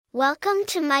Welcome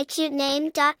to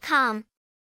mycutename.com.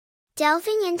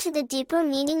 Delving into the deeper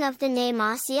meaning of the name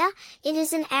Asiah, it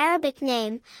is an Arabic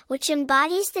name, which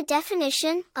embodies the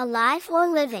definition, alive or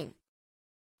living.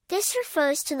 This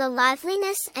refers to the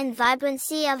liveliness and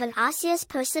vibrancy of an Asiah's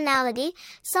personality,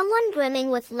 someone brimming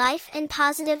with life and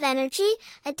positive energy,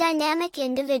 a dynamic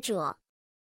individual.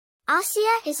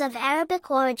 Asiah is of Arabic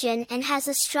origin and has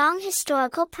a strong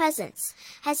historical presence,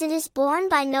 as it is borne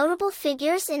by notable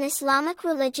figures in Islamic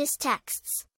religious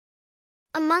texts.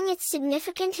 Among its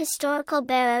significant historical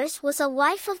bearers was a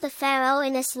wife of the pharaoh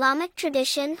in Islamic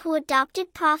tradition who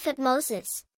adopted Prophet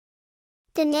Moses.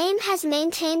 The name has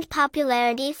maintained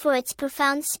popularity for its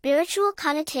profound spiritual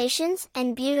connotations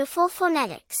and beautiful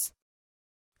phonetics.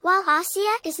 While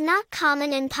Asiah is not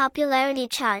common in popularity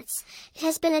charts, it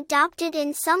has been adopted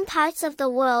in some parts of the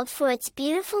world for its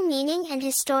beautiful meaning and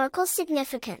historical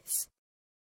significance.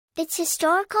 Its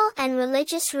historical and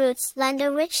religious roots lend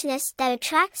a richness that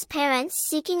attracts parents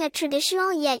seeking a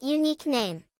traditional yet unique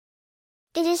name.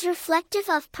 It is reflective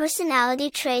of personality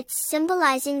traits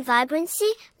symbolizing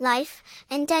vibrancy, life,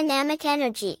 and dynamic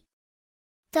energy.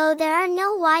 Though there are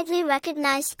no widely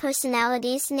recognized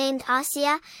personalities named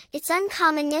Asiah, its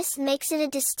uncommonness makes it a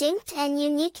distinct and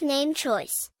unique name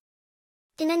choice.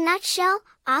 In a nutshell,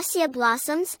 Asiah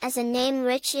blossoms as a name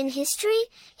rich in history,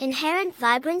 inherent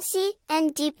vibrancy,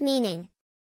 and deep meaning.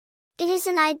 It is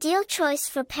an ideal choice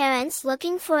for parents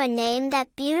looking for a name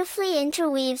that beautifully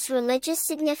interweaves religious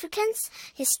significance,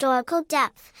 historical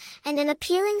depth, and an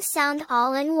appealing sound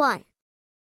all in one.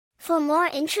 For more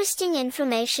interesting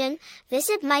information,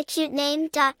 visit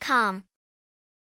mycutename.com.